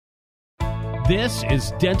This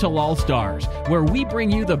is Dental All Stars, where we bring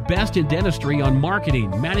you the best in dentistry on marketing,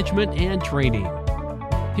 management, and training.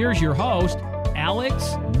 Here's your host,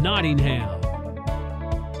 Alex Nottingham.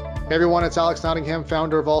 Hey everyone, it's Alex Nottingham,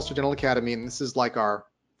 founder of All Star Dental Academy, and this is like our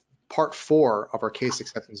part 4 of our case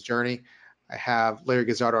acceptance journey. I have Larry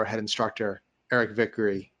Guzzardo, our head instructor, Eric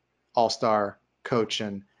Vickery, All-Star coach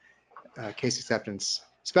and case acceptance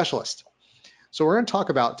specialist. So we're going to talk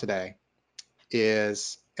about today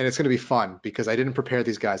and it's going to be fun because I didn't prepare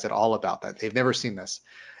these guys at all about that. They've never seen this.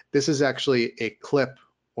 This is actually a clip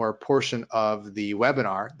or a portion of the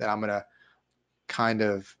webinar that I'm going to kind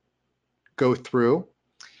of go through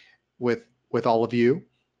with all of you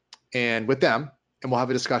and with them, and we'll have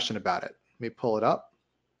a discussion about it. Let me pull it up.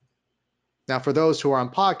 Now, for those who are on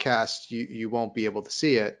podcast, you won't be able to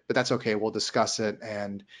see it, but that's okay. We'll discuss it,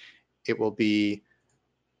 and it will be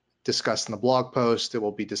discussed in the blog post. It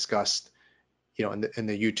will be discussed, in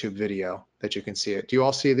the YouTube video that you can see it. Do you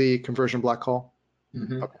all see the conversion black hole?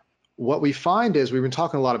 Mm-hmm. Okay. What we find is we've been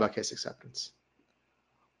talking a lot about case acceptance.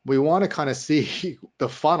 We want to kind of see the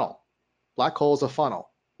funnel. Black hole is a funnel.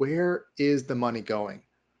 Where is the money going?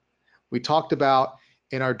 We talked about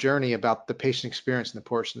in our journey about the patient experience and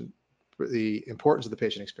the importance of the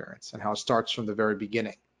patient experience and how it starts from the very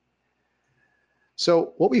beginning.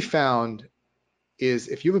 So what we found is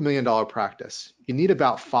if you have $1 million practice, you need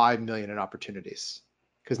about 5 million in opportunities,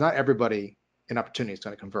 because not everybody in opportunity is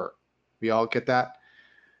going to convert. We all get that?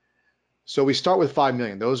 So we start with 5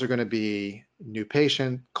 million. Those are going to be new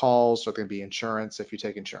patient calls, or going to be insurance if you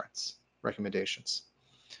take insurance recommendations.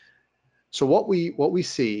 So what we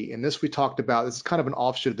see, and this we talked about, this is kind of an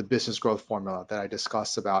offshoot of the business growth formula that I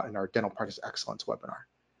discussed about in our dental practice excellence webinar.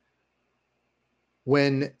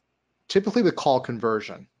 When typically the call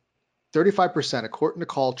conversion, 35% according to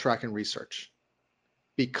call tracking research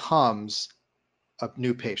becomes a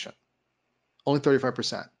new patient, only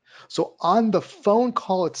 35%. So on the phone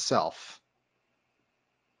call itself,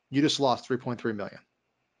 you just lost 3.3 million.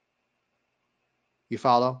 You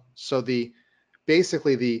follow? So and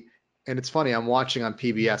it's funny, I'm watching on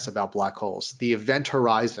PBS about black holes, the event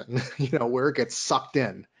horizon, where it gets sucked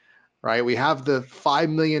in, right? We have the $5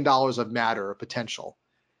 million of matter, of potential.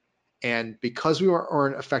 And because we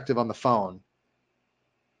weren't effective on the phone,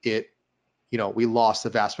 we lost the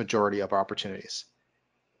vast majority of our opportunities.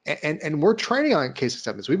 And we're training on case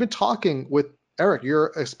acceptance. We've been talking with Eric, you're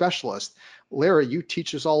a specialist. Larry, you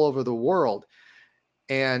teach us all over the world.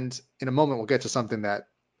 And in a moment, we'll get to something that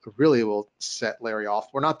really will set Larry off.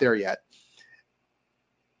 We're not there yet,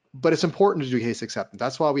 but it's important to do case acceptance.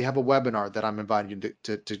 That's why we have a webinar that I'm inviting you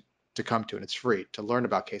to come to, and it's free to learn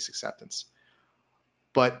about case acceptance.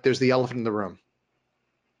 But there's the elephant in the room,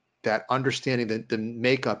 that understanding that the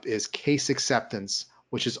makeup is case acceptance,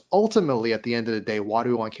 which is ultimately at the end of the day, why do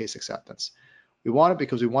we want case acceptance? We want it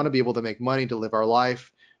because we want to be able to make money, to live our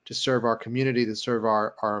life, to serve our community, to serve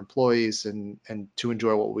our employees, and to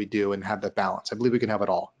enjoy what we do and have that balance. I believe we can have it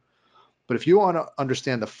all. But if you want to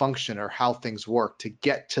understand the function or how things work to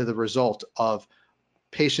get to the result of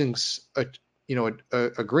patients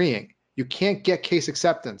agreeing, you can't get case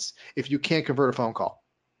acceptance if you can't convert a phone call.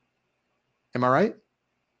 Am I right?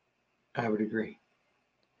 I would agree.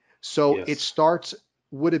 So Yes. It starts,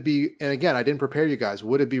 would it be, and again, I didn't prepare you guys,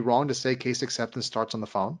 would it be wrong to say case acceptance starts on the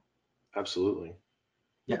phone? Absolutely.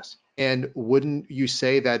 Yes. And wouldn't you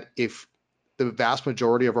say that if the vast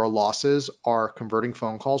majority of our losses are converting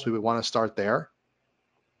phone calls, we would want to start there?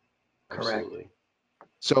 Correct. Absolutely.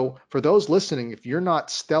 So for those listening, if you're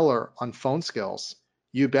not stellar on phone skills,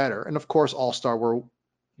 you better. And of course, All-Star, we're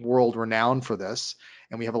world renowned for this,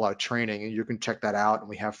 and we have a lot of training, and you can check that out. And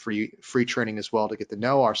we have free training as well to get to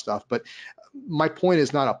know our stuff. But my point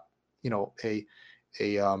is not a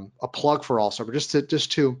plug for All-Star, but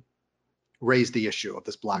just to raise the issue of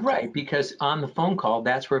this black hole. Right, because on the phone call,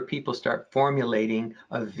 that's where people start formulating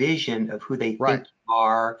a vision of who they think you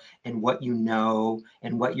are and what you know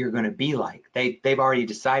and what you're going to be like. They've already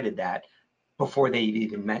decided that before they've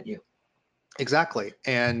even met you. Exactly.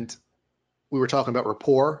 And we were talking about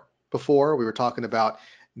rapport before. We were talking about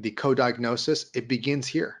the co-diagnosis. It begins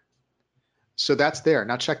here. So that's there.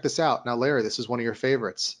 Now check this out. Now, Larry, this is one of your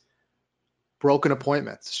favorites. Broken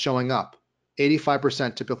appointments, showing up.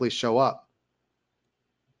 85% typically show up.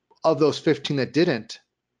 Of those 15 that didn't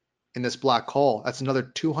in this black hole, that's another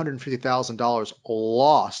 $250,000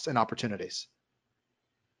 lost in opportunities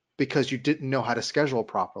because you didn't know how to schedule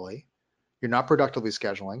properly. You're not productively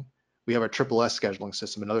scheduling. We have a triple S scheduling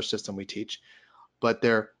system, another system we teach, but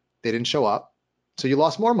they didn't show up. So you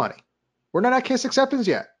lost more money. We're not at case acceptance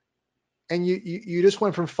yet. And you just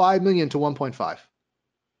went from 5 million to 1.5.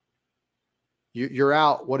 You're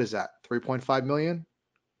out. What is that? 3.5 million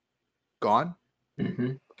gone.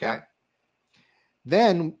 Mm-hmm. Okay. Yeah.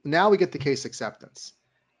 Then now we get the case acceptance.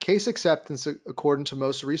 Case acceptance, according to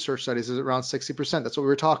most research studies, is around 60%. That's what we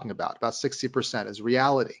were talking about. About 60% is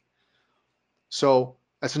reality. So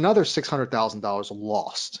that's another $600,000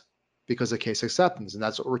 lost because of case acceptance, and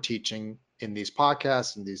that's what we're teaching in these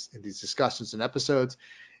podcasts, in these discussions and episodes,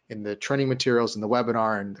 in the training materials, in the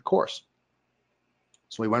webinar, and the course.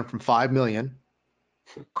 So we went from 5 million,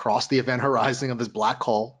 crossed the event horizon of this black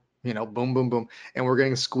hole, boom, boom, boom, and we're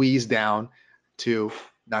getting squeezed down to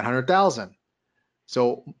 900,000.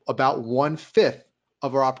 So about 1/5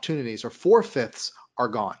 of our opportunities, or 4/5 are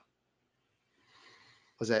gone.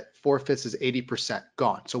 Was that 4/5 is 80%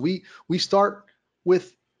 gone. So we start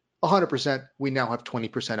with 100%. We now have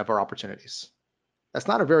 20% of our opportunities. That's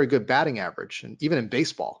not a very good batting average, and even in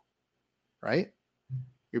baseball, right?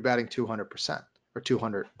 You're batting 200% or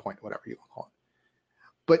 200 point, whatever you call it.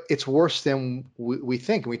 But it's worse than we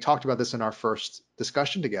think. And we talked about this in our first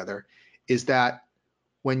discussion together, is that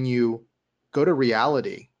when you go to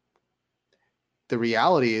reality, the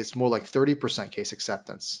reality is more like 30% case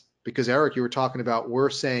acceptance. Because Eric, you were talking about,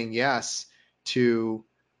 we're saying yes to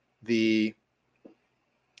that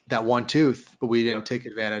one tooth, but we didn't take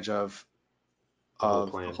advantage of the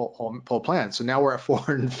whole plan. So now we're at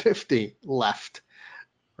 450 left,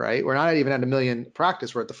 right? We're not even at 1 million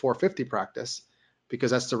practice. We're at the 450 practice,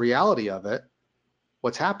 because that's the reality of it.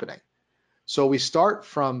 What's happening? So we start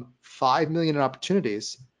from 5 million in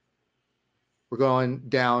opportunities. We're going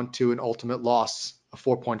down to an ultimate loss of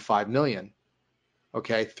 4.5 million.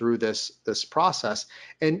 Okay, through this process,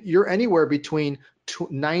 and you're anywhere between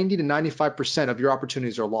 90 to 95% of your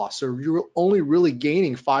opportunities are lost. So you're only really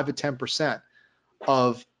gaining 5 to 10%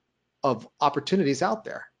 of opportunities out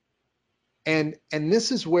there. And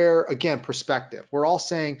this is where, again, perspective. We're all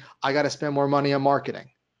saying, I got to spend more money on marketing.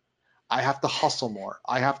 I have to hustle more.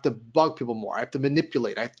 I have to bug people more. I have to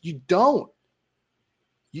manipulate. You don't.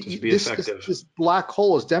 This black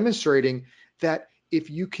hole is demonstrating that if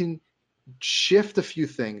you can shift a few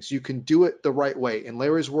things, you can do it the right way. In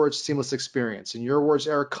Larry's words, seamless experience. In your words,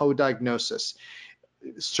 Eric, co-diagnosis,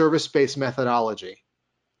 service-based methodology.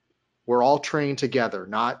 We're all trained together,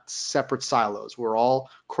 not separate silos. We're all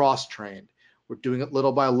cross-trained. We're doing it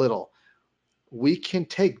little by little. We can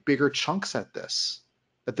take bigger chunks at this,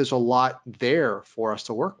 that there's a lot there for us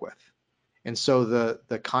to work with. And so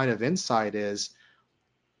the kind of insight is,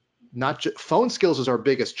 not just phone skills is our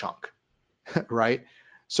biggest chunk, right?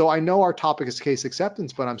 So I know our topic is case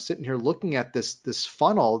acceptance, but I'm sitting here looking at this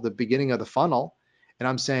funnel, the beginning of the funnel, and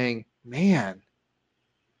I'm saying, man,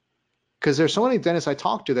 because there's so many dentists I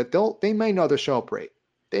talk to that they may know their show up rate,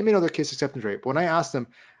 they may know their case acceptance rate, but when I ask them,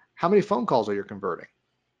 how many phone calls are you converting?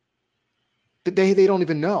 They don't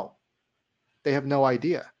even know. They have no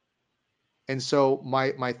idea. And so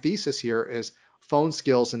my thesis here is, phone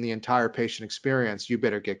skills and the entire patient experience you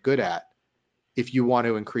better get good at if you want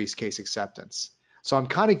to increase case acceptance. So I'm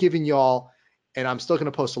kind of giving y'all, and I'm still going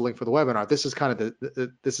to post a link for the webinar. This is kind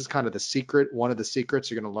of the secret, one of the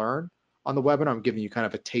secrets you're going to learn on the webinar. I'm giving you kind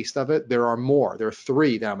of a taste of it. There are more. There are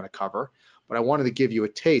 3 that I'm going to cover, but I wanted to give you a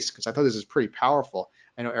taste because I thought this is pretty powerful.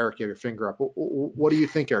 I know Eric, you have your finger up. What do you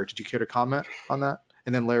think, Eric? Did you care to comment on that?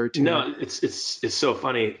 And then Larry too. No, it's so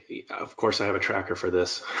funny. Of course, I have a tracker for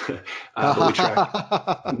this, but we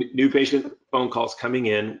track new patient phone calls coming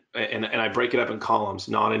in, and I break it up in columns: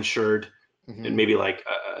 non-insured, and maybe like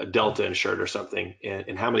a Delta insured or something,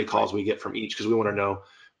 and how many calls we get from each, because we want to know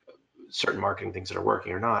certain marketing things that are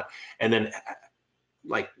working or not. And then,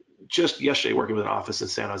 like just yesterday, working with an office in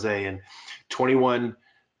San Jose, and 21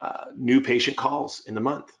 new patient calls in the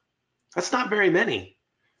month. That's not very many,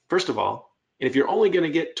 first of all. And if you're only going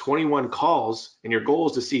to get 21 calls and your goal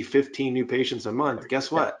is to see 15 new patients a month,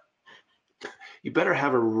 guess what? You better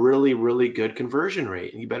have a really, really good conversion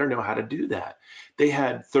rate, and you better know how to do that. They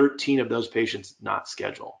had 13 of those patients not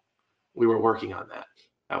schedule. We were working on that.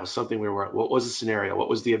 That was something we were, what was the scenario? What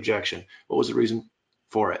was the objection? What was the reason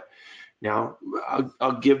for it? Now,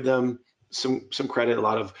 I'll give them some credit. A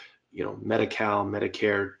lot of, Medi-Cal,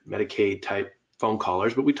 Medicare, Medicaid type phone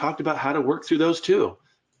callers, but we talked about how to work through those too.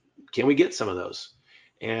 Can we get some of those?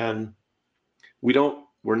 And we're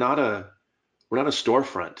not a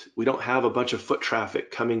storefront. We don't have a bunch of foot traffic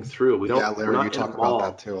coming through. We don't. Yeah, Larry, you talk about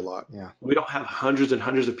that too a lot. Yeah. We don't have hundreds and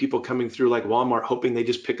hundreds of people coming through like Walmart hoping they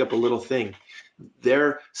just pick up a little thing.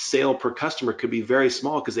 Their sale per customer could be very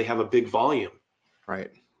small because they have a big volume.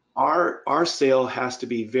 Right. Our sale has to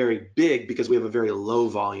be very big because we have a very low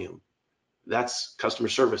volume. That's customer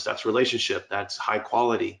service, that's relationship, that's high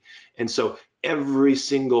quality. And so every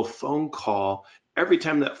single phone call every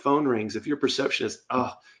time that phone rings, if your perception is,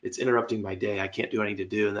 oh, it's interrupting my day, I can't do what I need to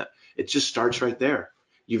do, and that it just starts right there.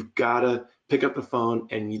 You've got to pick up the phone,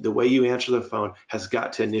 and the way you answer the phone has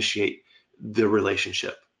got to initiate the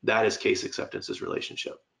relationship. That is case acceptance's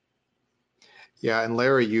relationship. Yeah, and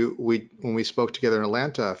Larry, when we spoke together in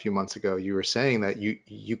Atlanta a few months ago, you were saying that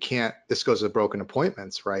you can't. This goes to broken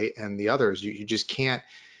appointments, right? And the others, you just can't.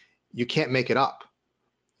 You can't make it up.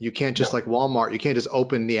 You can't just like Walmart. You can't just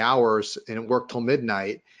open the hours and work till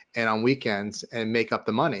midnight and on weekends and make up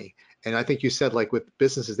the money. And I think you said like with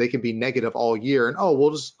businesses, they can be negative all year, and we'll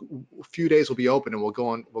just a few days will be open and we'll go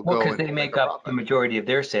on. Well, because they make up the majority of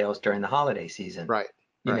their sales during the holiday season. Right.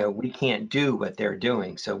 You know, we can't do what they're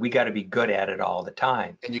doing, so we got to be good at it all the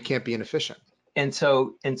time. And you can't be inefficient. And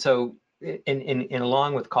so,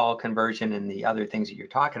 along with call conversion and the other things that you're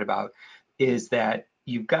talking about, is that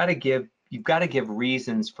you've got to give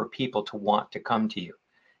reasons for people to want to come to you.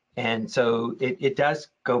 And so it does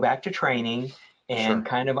go back to training and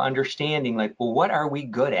kind of understanding, like, well, what are we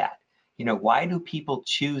good at? You know, why do people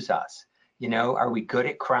choose us? You know, are we good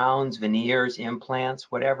at crowns, veneers, implants,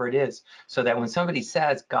 whatever it is, so that when somebody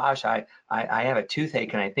says, gosh, I have a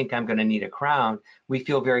toothache and I think I'm going to need a crown, we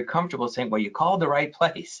feel very comfortable saying, well, you called the right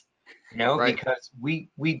place, you know, because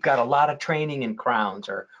we've got a lot of training in crowns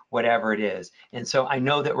or whatever it is. And so I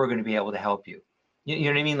know that we're going to be able to help you. You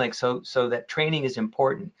know what I mean? Like, so that training is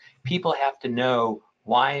important. People have to know,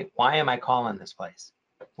 why am I calling this place?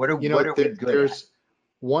 What are we good at? There's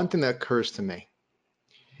one thing that occurs to me.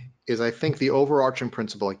 Is I think the overarching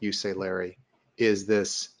principle, like you say, Larry, is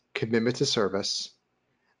this commitment to service,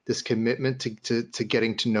 this commitment to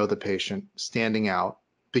getting to know the patient, standing out,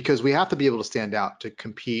 because we have to be able to stand out to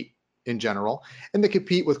compete in general and to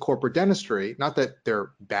compete with corporate dentistry. Not that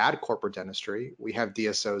they're bad corporate dentistry. We have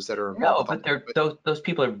DSOs that are involved. No, but those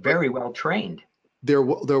people are very well trained. They're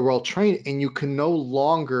well trained, and you can no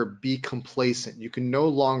longer be complacent. You can no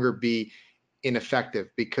longer be ineffective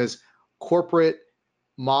because corporate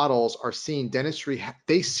models are seeing dentistry.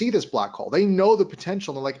 They see this black hole. They know the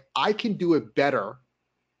potential. They're like, I can do it better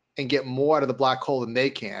and get more out of the black hole than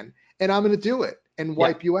they can, and I'm going to do it and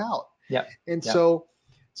wipe you out. Yeah. And so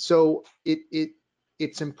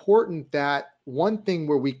it's important that one thing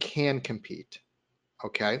where we can compete,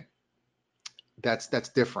 okay, that's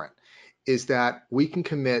different, is that we can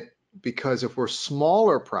commit, because if we're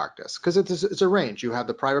smaller practice, because it's a range. You have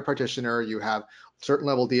the private practitioner, you have certain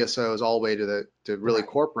level DSOs all the way to really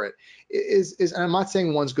corporate. And I'm not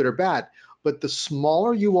saying one's good or bad, but the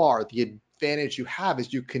smaller you are, the advantage you have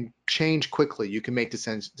is you can change quickly. You can make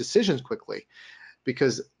decisions quickly,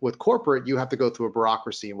 because with corporate, you have to go through a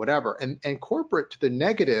bureaucracy and whatever. And corporate, to the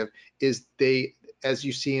negative, is they, as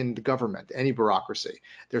you see in the government, any bureaucracy,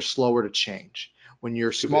 they're slower to change. When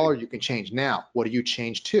you're smaller, you can change. Now, what do you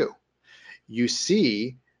change to? You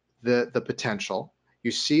see the potential,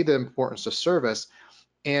 you see the importance of service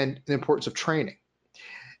and the importance of training.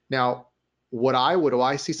 Now, what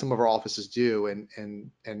I see some of our offices do,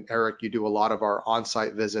 and Eric, you do a lot of our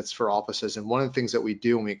on-site visits for offices, and one of the things that we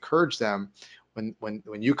do and we encourage them when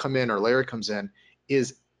you come in or Larry comes in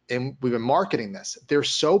is, and we've been marketing this, they're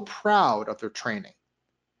so proud of their training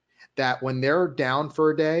that when they're down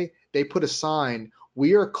for a day, they put a sign,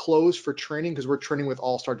 we are closed for training because we're training with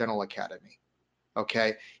All-Star Dental Academy.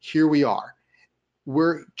 Okay, here we are.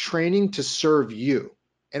 We're training to serve you.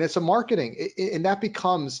 And it's a marketing, and that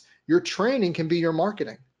becomes, your training can be your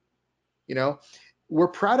marketing. You know, we're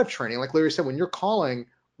proud of training. Like Larry said, when you're calling,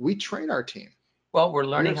 we train our team. Well, we're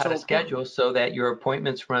learning how to schedule so that your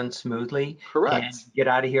appointments run smoothly. Correct. And get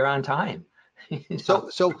out of here on time. So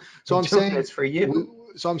I'm saying it's for you.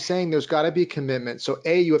 So I'm saying there's got to be commitment. So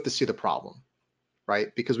you have to see the problem,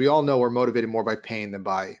 right? Because we all know we're motivated more by pain than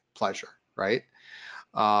by pleasure, right?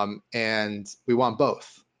 And we want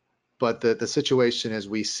both. But the situation is,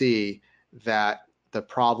 we see that the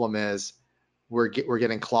problem is we're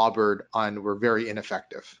getting clobbered on, we're very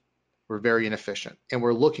ineffective. We're very inefficient, and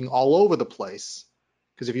we're looking all over the place.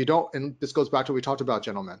 Because if you don't, and this goes back to what we talked about,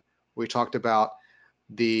 gentlemen, we talked about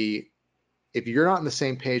if you're not on the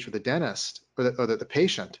same page with the dentist or the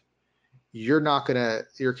patient,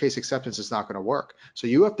 your case acceptance is not going to work. So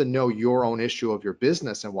you have to know your own issue of your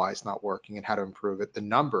business and why it's not working and how to improve it, the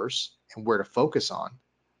numbers and where to focus on.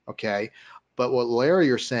 Okay. But what Larry,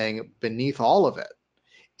 you're saying beneath all of it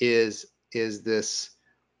is this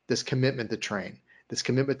commitment to train, this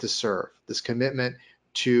commitment to serve, this commitment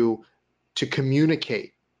to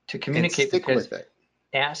communicate. To communicate, stick with it.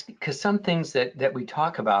 Because some things that we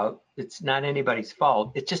talk about, it's not anybody's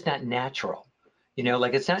fault. It's just not natural. You know,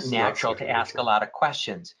 like it's not natural to ask a lot of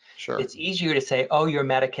questions. Sure. It's easier to say, oh, you're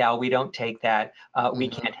Medi-Cal, we don't take that, we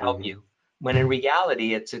can't help you. when in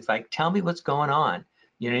reality, it's like, tell me what's going on.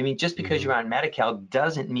 You know what I mean? Just because you're on Medi-Cal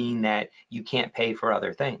doesn't mean that you can't pay for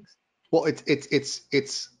other things. Well,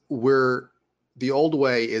 it's where the old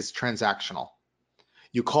way is transactional.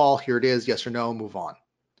 You call, here it is, yes or no, move on.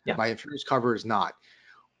 Yeah. My insurance cover is not.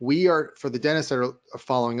 We are, for the dentists that are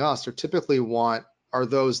following us, are typically are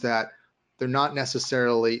those that they're not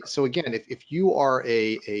necessarily. So again, if you are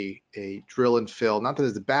a drill and fill, not that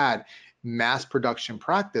it's a bad mass production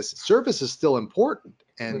practice, service is still important,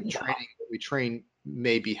 and training that we train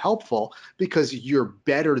may be helpful because you're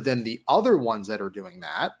better than the other ones that are doing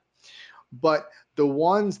that. But the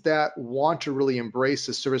ones that want to really embrace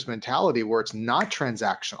the service mentality where it's not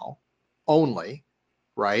transactional only,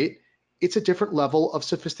 right? It's a different level of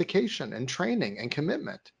sophistication and training and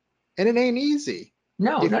commitment. And it ain't easy.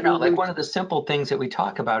 No. Like one of the simple things that we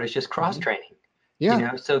talk about is just cross-training. Yeah. You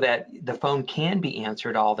know, so that the phone can be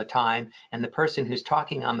answered all the time, and the person who's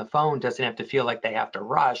talking on the phone doesn't have to feel like they have to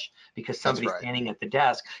rush because somebody's standing at the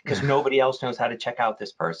desk because nobody else knows how to check out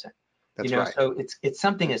this person. That's you know, right. So it's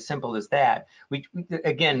something as simple as that. We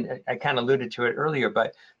again, I kind of alluded to it earlier,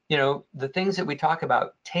 but you know, the things that we talk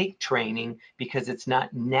about take training because it's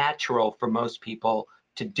not natural for most people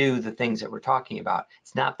to do the things that we're talking about.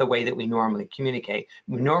 It's not the way that we normally communicate.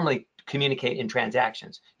 We normally communicate in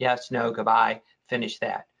transactions. Yes, no, goodbye, finish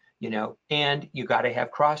that, you know, and you got to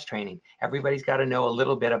have cross training. Everybody's got to know a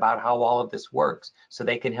little bit about how all of this works so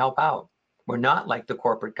they can help out. We're not like the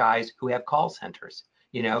corporate guys who have call centers,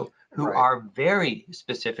 you know, who are very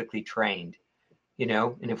specifically trained, you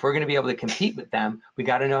know, and if we're going to be able to compete with them, we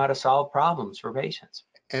got to know how to solve problems for patients.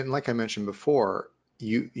 And like I mentioned before,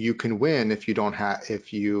 you can win if you don't have,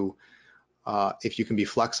 if you can be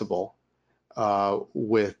flexible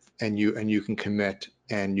and you can commit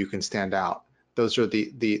and you can stand out. Those are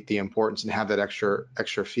the importance, and have that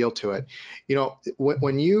extra feel to it. You know,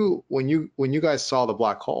 when you guys saw the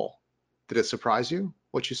black hole, did it surprise you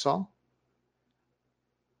what you saw?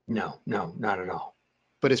 No, not at all.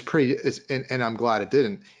 But it's pretty, and I'm glad it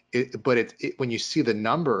didn't. But when you see the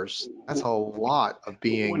numbers, that's a lot of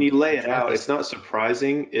being. When you lay it out, it's not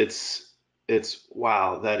surprising. It's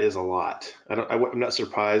wow, that is a lot. I'm not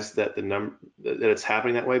surprised that that it's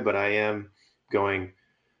happening that way, but I am going,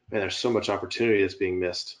 man, there's so much opportunity that's being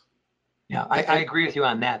missed. Yeah, I agree with you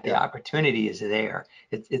on that. The opportunity is there.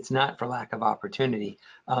 It's not for lack of opportunity.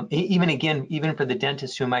 Even for the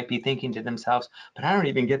dentists who might be thinking to themselves, but I don't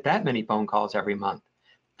even get that many phone calls every month.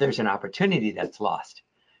 There's an opportunity that's lost.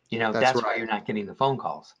 You know, that's why you're not getting the phone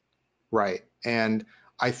calls. Right. And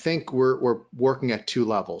I think we're working at two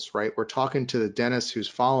levels, right? We're talking to the dentist who's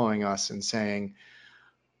following us and saying,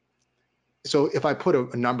 so if I put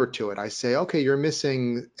a number to it, I say, okay, you're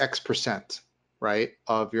missing X%, right?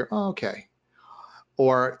 Of your, okay.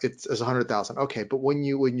 Or it's 100,000. Okay. But when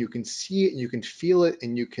you can see it, you can feel it,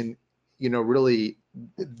 and you can, you know, really,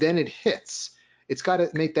 then it hits. It's got to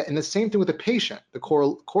make that. And the same thing with the patient. The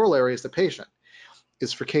corollary is the patient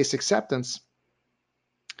is for case acceptance.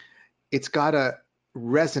 It's got to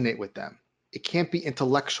resonate with them. It can't be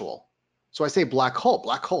intellectual. So I say black hole.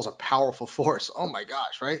 Black hole is a powerful force. Oh my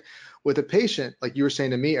gosh, right? With a patient, like you were saying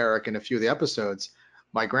to me, Eric, in a few of the episodes,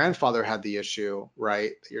 my grandfather had the issue,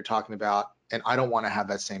 right, that you're talking about, and I don't want to have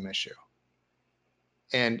that same issue.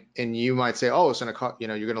 And you might say, oh, it's gonna, you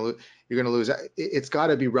know, you're gonna lose. It's got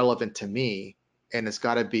to be relevant to me, and it's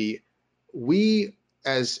got to be, we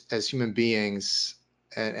as human beings,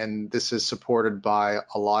 and this is supported by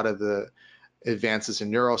a lot of the advances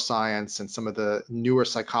in neuroscience and some of the newer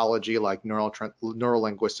psychology like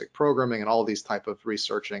neurolinguistic programming and all these type of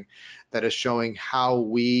researching that is showing how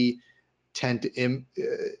we tend to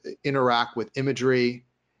interact with imagery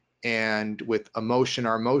and with emotion.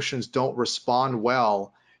 Our emotions don't respond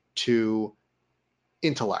well to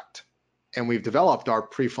intellect. And we've developed our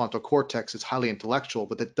prefrontal cortex. It's highly intellectual,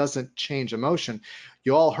 but that doesn't change emotion.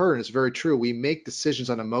 You all heard, and it's very true, we make decisions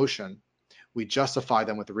on emotion. We justify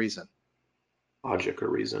them with reason. Logic or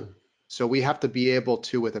reason. So we have to be able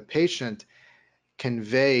to, with a patient,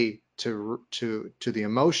 convey to the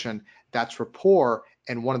emotion. That's rapport,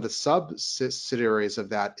 and one of the subsidiaries of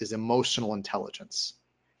that is emotional intelligence.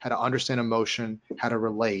 How to understand emotion, how to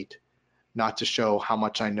relate, not to show how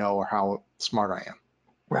much I know or how smart I am.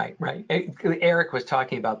 Right. Eric was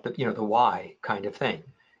talking about the why kind of thing.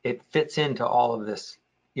 It fits into all of this,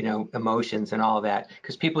 you know, emotions and all of that,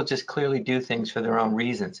 because people just clearly do things for their own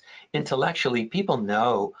reasons. Intellectually, people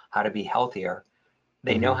know how to be healthier.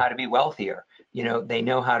 They know how to be wealthier. You know, they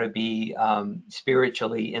know how to be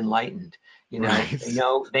spiritually enlightened. You know,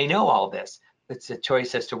 right. They know all this. It's a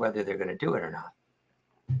choice as to whether they're going to do it or not.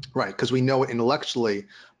 Right, because we know it intellectually,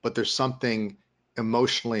 but there's something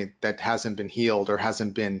emotionally that hasn't been healed or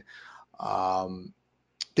hasn't been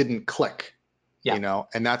didn't click, Yeah. you know,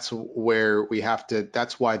 and that's where we have to,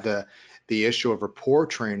 that's why the issue of rapport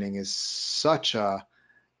training is such a,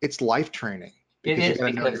 it's life training, because you got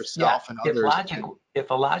to know yourself and others. If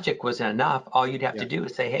a logic wasn't enough, all you'd have to do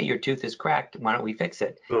is say, hey, your tooth is cracked, why don't we fix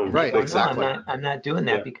it? Boom. Right, go, exactly. no, I'm not doing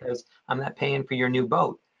that because I'm not paying for your new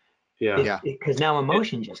boat. Yeah. Because now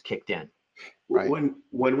emotion just kicked in. Right.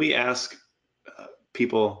 When we ask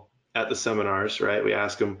people at the seminars, right, we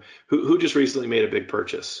ask them who just recently made a big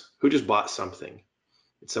purchase, who just bought something.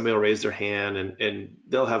 And somebody will raise their hand and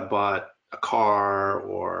they'll have bought a car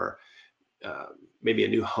or maybe a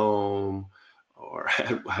new home, or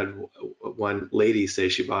had one lady say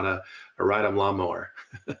she bought a ride-on lawnmower.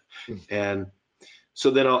 And so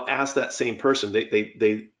then I'll ask that same person,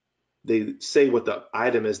 they say what the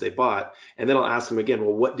item is they bought, and then I'll ask them again,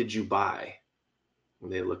 well, what did you buy?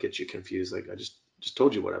 And they look at you confused, like, I just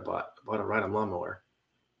told you what I bought. I bought a ride-on lawnmower.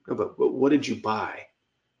 No, but what did you buy?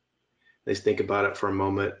 They think about it for a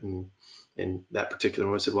moment, and that particular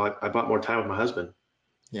one said, well, I bought more time with my husband.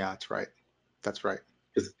 Yeah, that's right. That's right.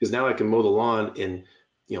 Because now I can mow the lawn in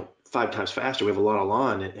 5 times faster. We have a lot of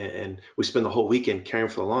lawn, and we spend the whole weekend caring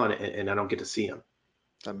for the lawn, and I don't get to see him.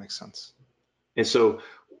 That makes sense. And so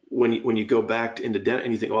when you go back into dentistry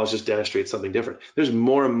and you think, oh, it's just dentistry, it's something different. There's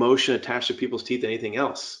more emotion attached to people's teeth than anything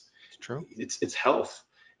else. It's true. It's health.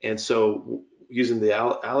 And so using the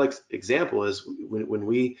Alex example is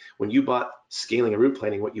when you bought scaling and root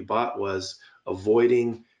planing, what you bought was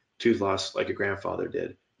avoiding tooth loss like your grandfather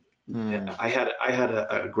did. I had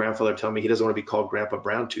a grandfather tell me he doesn't want to be called Grandpa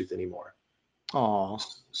Brown Tooth anymore. Oh.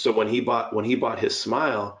 So when he bought his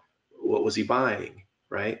smile, what was he buying,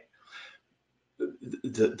 right?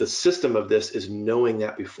 The system of this is knowing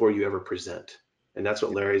that before you ever present. And that's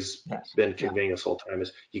what Larry's been conveying this whole time,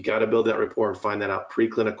 is you got to build that rapport and find that out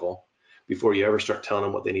preclinical before you ever start telling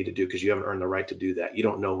them what they need to do, because you haven't earned the right to do that. You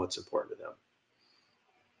don't know what's important to them.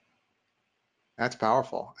 That's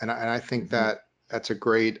powerful. And I think that that's a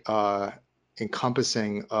great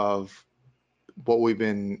encompassing of what we've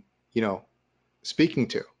been, speaking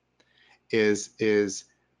to is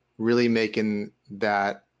really making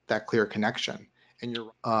that clear connection. And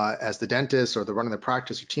you're as the dentist or the running the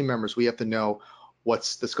practice or team members, we have to know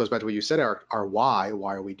this goes back to what you said, Eric, our why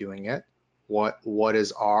are we doing it? What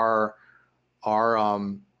is our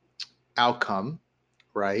outcome,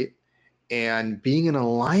 right? And being in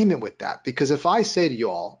alignment with that. Because if I say to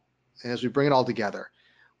you all, and as we bring it all together,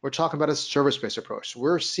 we're talking about a service-based approach.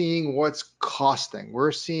 We're seeing what's costing.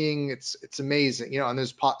 We're seeing it's amazing,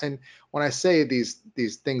 and when I say these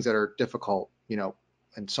things that are difficult,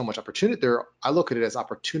 and so much opportunity there, I look at it as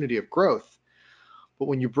opportunity of growth. But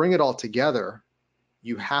when you bring it all together,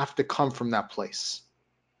 you have to come from that place.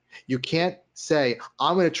 You can't say,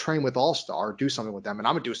 I'm going to train with All-Star, do something with them, and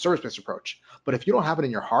I'm going to do a service-based approach. But if you don't have it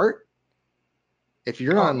in your heart, if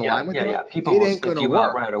you're not in line with it, people will sniff you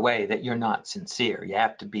out right away that you're not sincere. You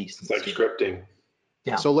have to be sincere. It's like scripting.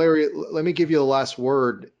 Yeah. So Larry, let me give you the last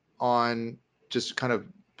word on just kind of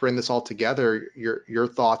bring this all together. Your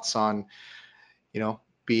thoughts on,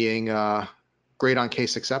 being great on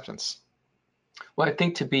case acceptance. Well, I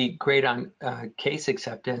think to be great on case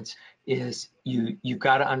acceptance is you've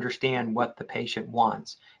got to understand what the patient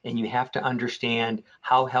wants, and you have to understand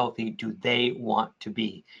how healthy do they want to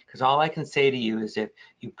be. Because all I can say to you is if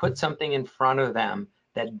you put something in front of them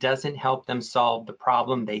that doesn't help them solve the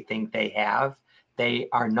problem they think they have, they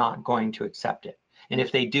are not going to accept it. And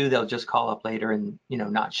if they do, they'll just call up later and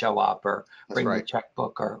not show up or bring the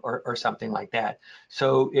checkbook or something like that.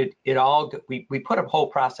 So we put a whole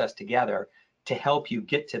process together to help you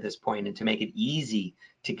get to this point and to make it easy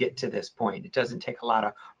to get to this point. It doesn't take a lot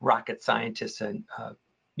of rocket scientists and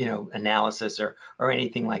analysis or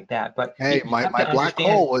anything like that. But hey, my black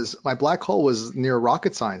hole was near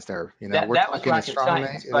rocket science there. That was rocket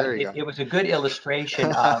science, but it was a good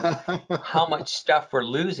illustration of how much stuff we're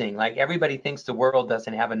losing. Like everybody thinks the world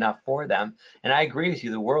doesn't have enough for them, and I agree with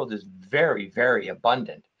you. The world is very, very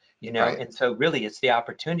abundant, Right. And so really it's the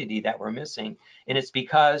opportunity that we're missing, and it's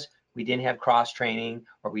because we didn't have cross training,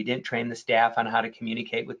 or we didn't train the staff on how to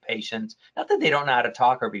communicate with patients. Not that they don't know how to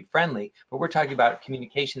talk or be friendly, but we're talking about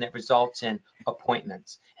communication that results in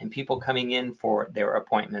appointments and people coming in for their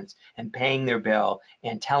appointments and paying their bill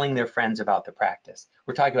and telling their friends about the practice.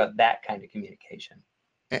 We're talking about that kind of communication.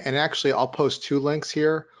 And actually, I'll post 2 links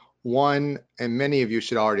here. One, and many of you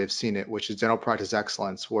should already have seen it, which is Dental Practice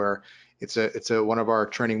Excellence, where it's one of our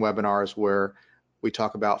training webinars where we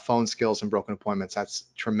talk about phone skills and broken appointments. That's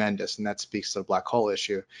tremendous, and that speaks to the black hole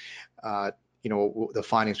issue. the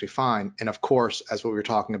findings we find. And of course, as what we were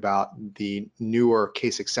talking about, the newer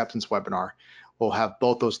case acceptance webinar, we'll have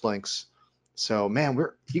both those links. So man,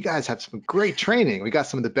 you guys have some great training. We got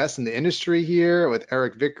some of the best in the industry here with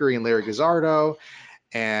Eric Vickery and Larry Guzzardo,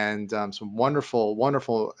 and some wonderful,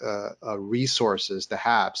 wonderful resources to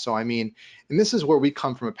have. So I mean, and this is where we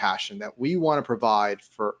come from, a passion that we want to provide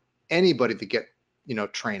for anybody to get,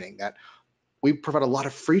 training. That we provide a lot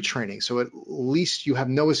of free training, so at least you have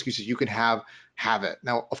no excuses. You can have it.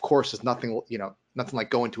 Now, of course, it's nothing, nothing like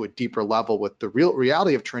going to a deeper level with the real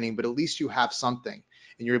reality of training, but at least you have something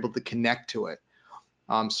and you're able to connect to it.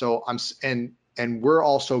 So and we're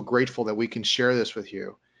also grateful that we can share this with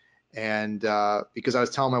you. And because I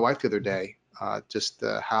was telling my wife the other day, just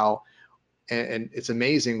how, and it's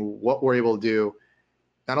amazing what we're able to do.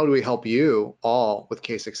 Not only do we help you all with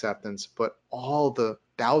case acceptance, but all the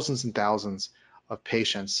thousands and thousands of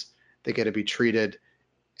patients that get to be treated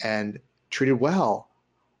and treated well.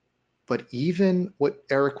 But even what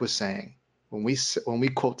Eric was saying, when we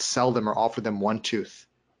quote sell them or offer them one tooth,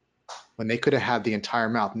 when they could have had the entire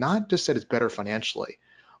mouth, not just that it's better financially,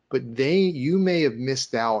 but they may have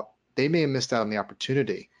missed out on the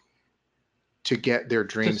opportunity to get their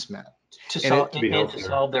dreams met. To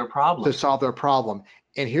solve their problem.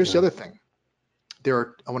 And here's the other thing. I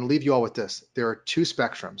want to leave you all with this. There are two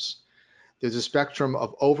spectrums. There's a spectrum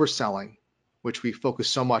of overselling, which we focus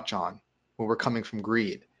so much on when we're coming from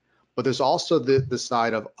greed. But there's also the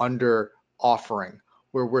side of under offering,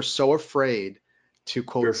 where we're so afraid to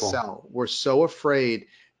quote sell. We're so afraid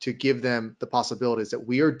to give them the possibilities that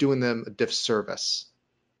we are doing them a disservice.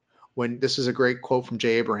 When this is a great quote from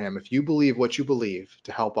Jay Abraham, if you believe what you believe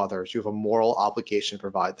to help others, you have a moral obligation to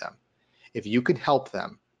provide them. If you can help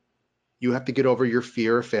them, you have to get over your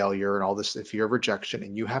fear of failure and all this, the fear of rejection,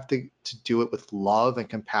 and you have to do it with love and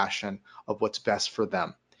compassion of what's best for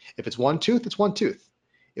them. If it's one tooth, it's one tooth.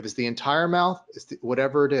 If it's the entire mouth,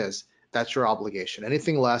 whatever it is, that's your obligation.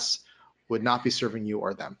 Anything less would not be serving you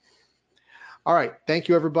or them. All right, thank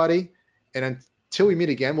you, everybody. And until we meet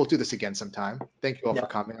again, we'll do this again sometime. Thank you all for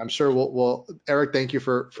coming. I'm sure we'll Eric, thank you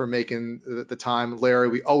for making the time. Larry,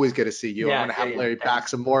 we always get to see you. I'm going to have Larry back,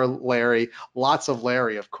 some more Larry, lots of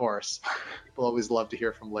Larry, of course. People always love to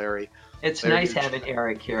hear from Larry. It's nice having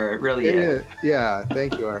Eric here. It really is. Yeah,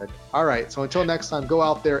 thank you, Eric. All right, so until next time, go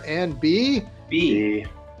out there and be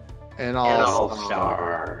an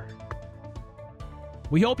all-star.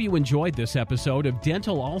 We hope you enjoyed this episode of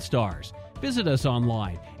Dental All-Stars. Visit us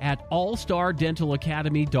online at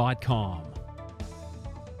allstardentalacademy.com.